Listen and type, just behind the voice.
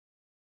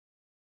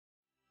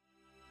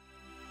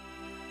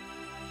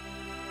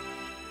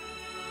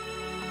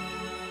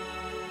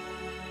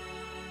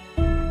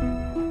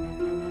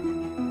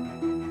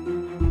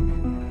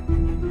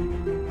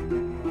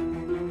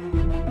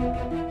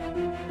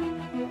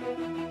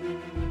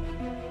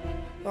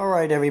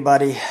Alright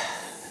everybody,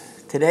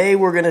 today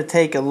we're going to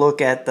take a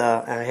look at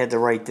the, I had to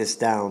write this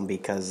down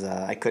because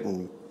I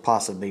couldn't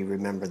possibly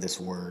remember this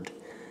word.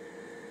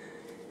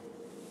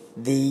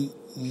 The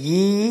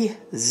Yizhan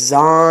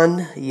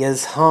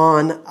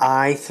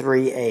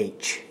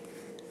I3h.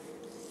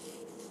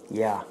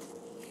 Yeah,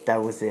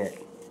 that was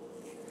it.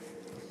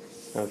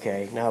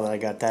 Okay, now that I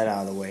got that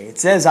out of the way. It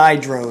says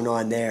iDrone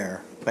on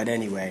there, but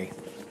anyway,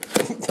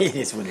 it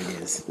is what it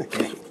is.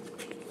 Okay.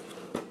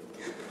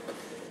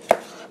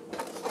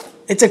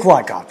 It's a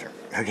quadcopter,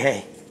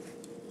 okay?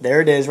 There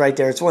it is right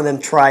there. It's one of them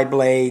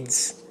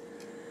tri-blades.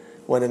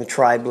 One of them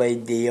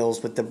tri-blade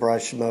deals with the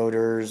brush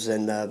motors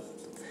and the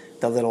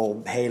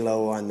little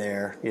halo on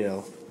there, you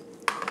know.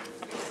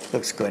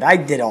 Looks good. I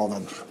did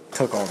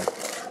took all the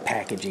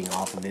packaging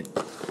off of it.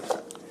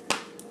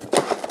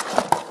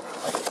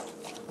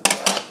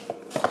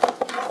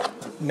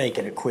 Make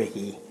it a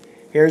quickie.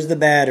 Here's the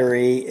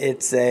battery.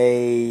 It's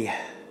a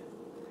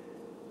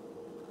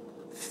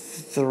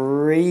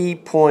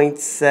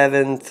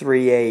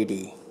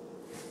 3.7380.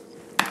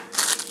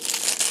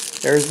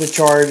 There's the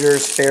charger,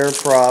 spare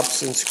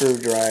props, and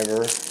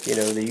screwdriver. You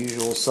know, the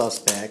usual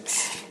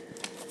suspects.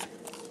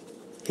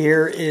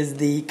 Here is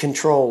the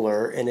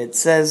controller, and it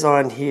says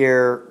on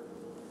here,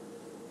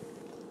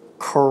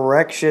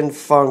 correction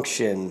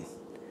function.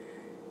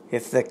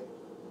 If the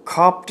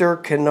copter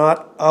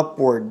cannot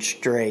upward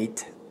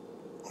straight,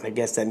 I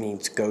guess that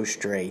means go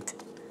straight,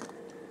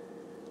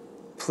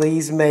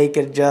 please make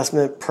an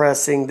adjustment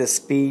pressing the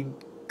speed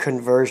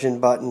conversion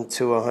button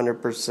to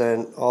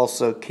 100%,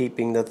 also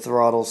keeping the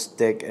throttle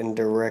stick and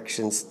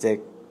direction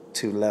stick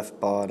to left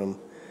bottom.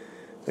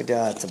 But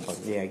that's a bug.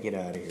 Yeah, get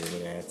out of here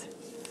with that.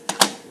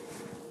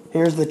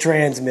 Here's the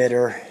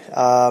transmitter.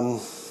 I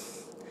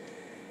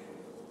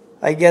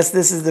guess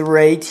this is the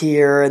rate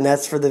here, and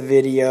that's for the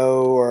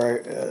video,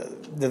 or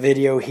the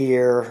video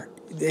here.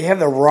 They have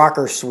the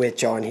rocker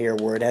switch on here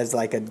where it has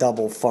like a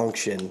double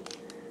function,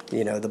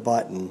 you know, the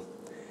button.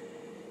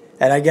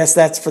 And I guess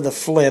that's for the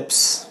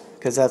flips,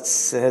 because it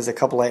has a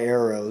couple of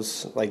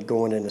arrows, like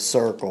going in a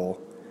circle.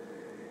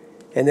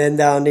 And then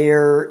down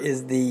here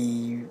is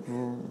the,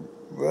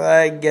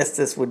 I guess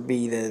this would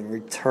be the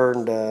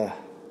return to,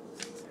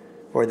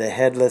 or the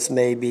headless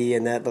maybe,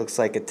 and that looks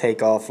like a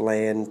takeoff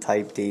land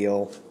type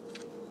deal.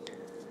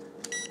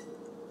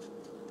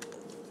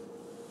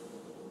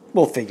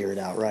 We'll figure it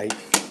out, right?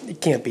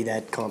 It can't be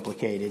that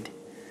complicated.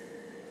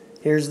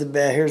 Here's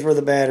where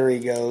the battery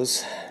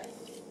goes.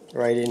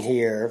 Right in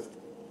here.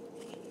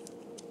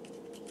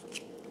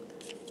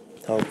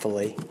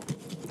 Hopefully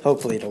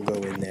it'll go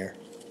in there.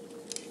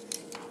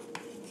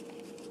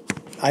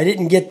 I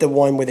didn't get the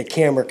one with a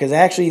camera because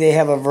actually they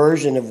have a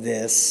version of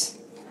this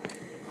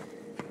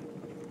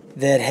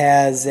that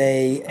has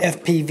a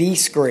FPV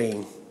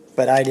screen,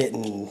 but I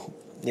didn't,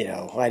 you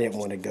know, I didn't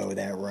want to go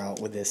that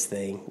route with this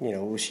thing. You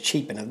know, it was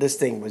cheap enough. This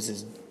thing was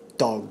just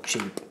dog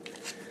cheap.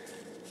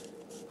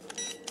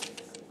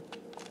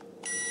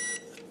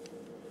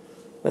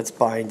 Let's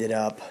bind it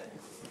up.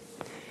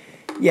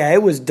 Yeah,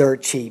 it was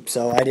dirt cheap,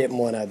 so I didn't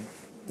want to,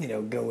 you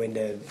know, go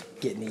into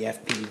getting the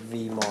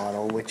FPV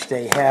model, which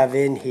they have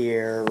in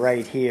here,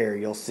 right here.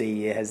 You'll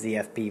see it has the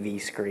FPV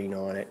screen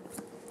on it.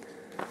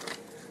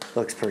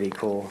 Looks pretty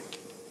cool.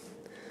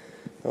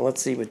 Now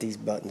let's see what these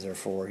buttons are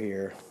for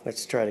here.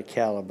 Let's try to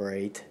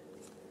calibrate.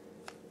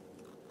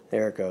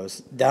 There it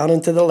goes. Down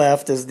and to the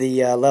left is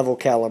the level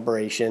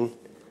calibration.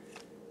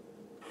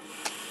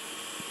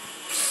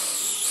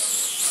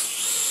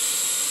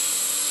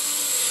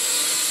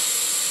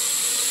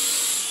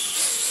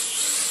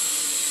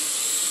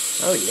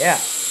 Oh yeah,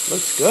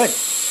 looks good.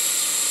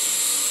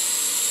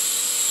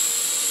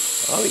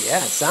 Oh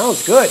yeah,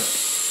 sounds good.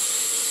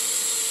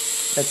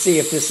 Let's see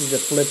if this is the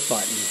flip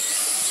button.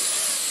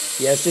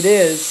 Yes, it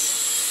is.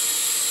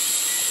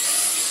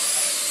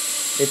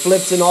 It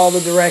flips in all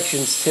the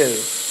directions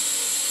too.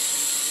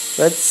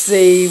 Let's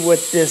see what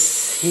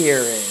this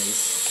here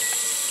is.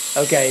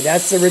 Okay,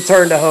 that's the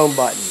return to home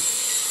button.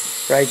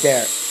 Right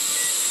there.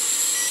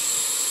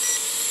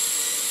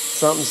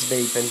 Something's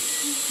beeping.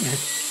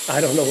 I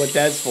don't know what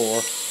that's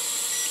for.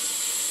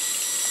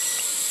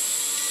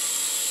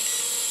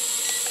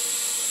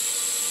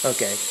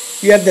 Okay.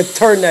 You have to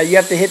turn that. You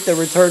have to hit the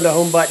return to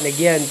home button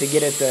again to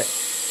get it to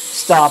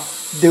stop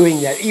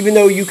doing that. Even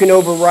though you can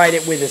override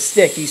it with a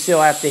stick, you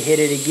still have to hit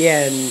it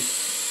again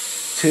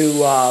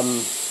to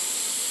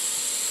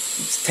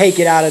take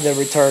it out of the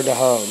return to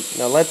home.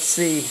 Now let's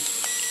see.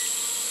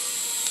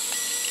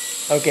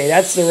 Okay,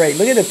 that's the rate.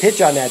 Look at the pitch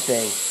on that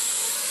thing.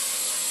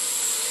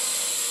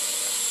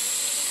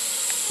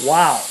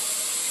 Wow.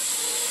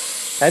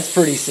 That's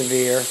pretty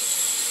severe.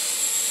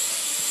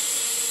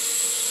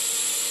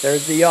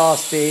 There's the yaw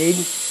speed.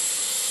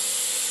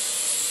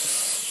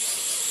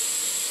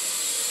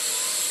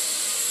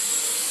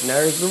 And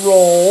there's the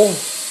roll.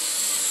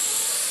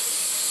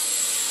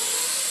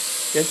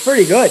 It's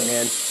pretty good,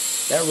 man.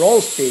 That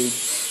roll speed.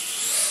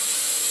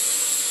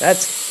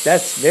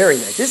 That's very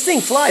nice. This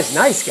thing flies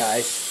nice,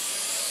 guys.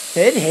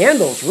 It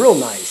handles real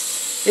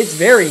nice. It's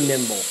very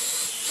nimble.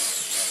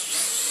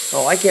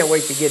 Oh, I can't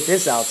wait to get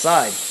this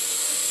outside.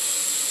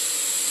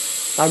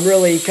 I'm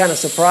really kind of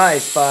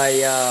surprised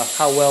by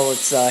how well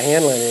it's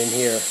handling in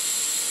here.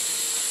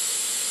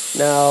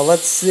 Now,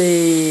 let's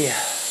see.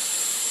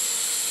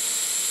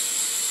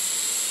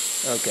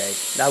 Okay,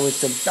 I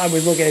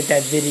was looking at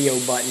that video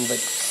button, but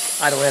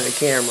I don't have a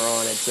camera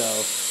on it, so.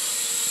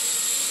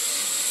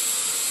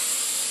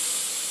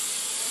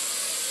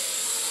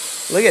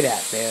 Look at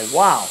that, man.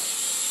 Wow.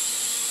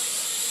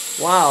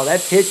 Wow,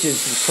 that pitch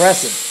is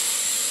impressive.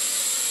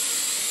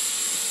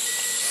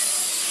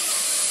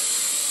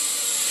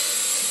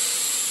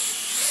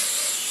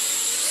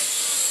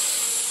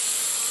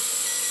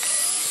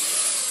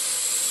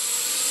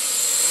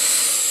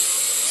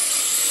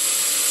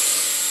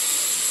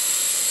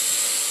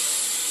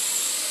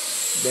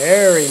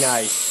 Very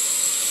nice.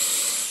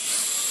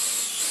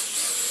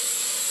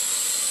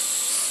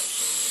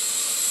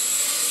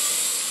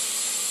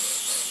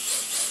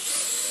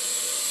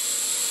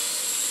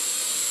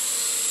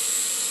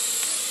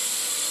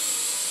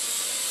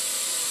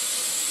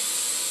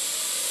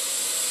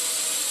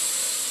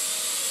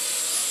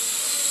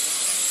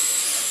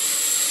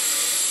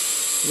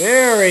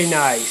 Very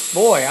nice.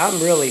 Boy, I'm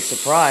really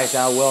surprised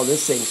how well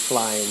this thing's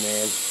flying,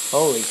 man.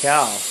 Holy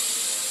cow.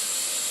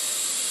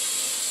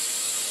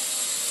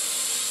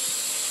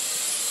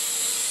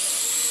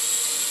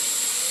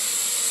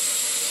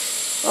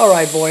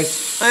 Alright,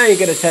 boys. I ain't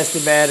going to test the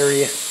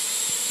battery.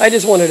 I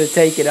just wanted to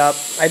take it up.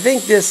 I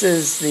think this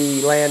is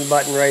the land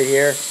button right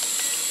here.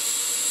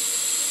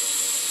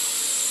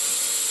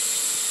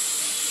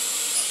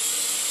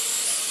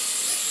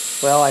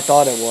 Well, I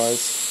thought it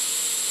was.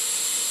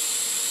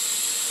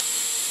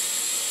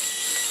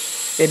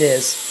 It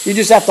is. You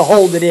just have to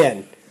hold it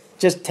in.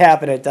 Just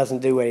tapping it doesn't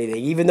do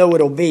anything. Even though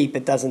it'll beep,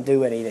 it doesn't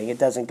do anything. It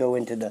doesn't go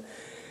into the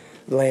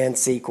land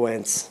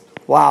sequence.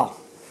 Wow.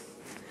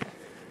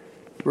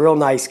 Real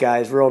nice,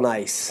 guys. Real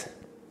nice.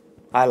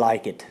 I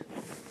like it.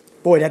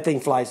 Boy, that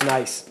thing flies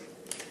nice.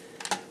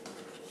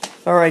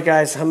 Alright,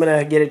 guys. I'm going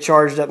to get it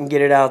charged up and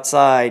get it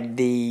outside.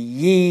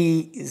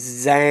 The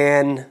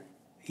Yizhan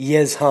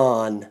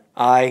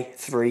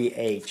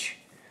I3h.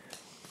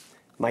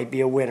 Might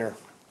be a winner.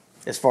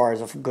 As far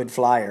as a good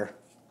flyer.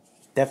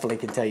 Definitely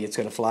can tell you it's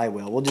going to fly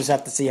well. We'll just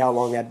have to see how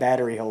long that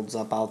battery holds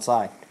up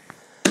outside.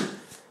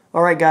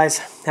 Alright, guys.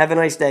 Have a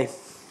nice day.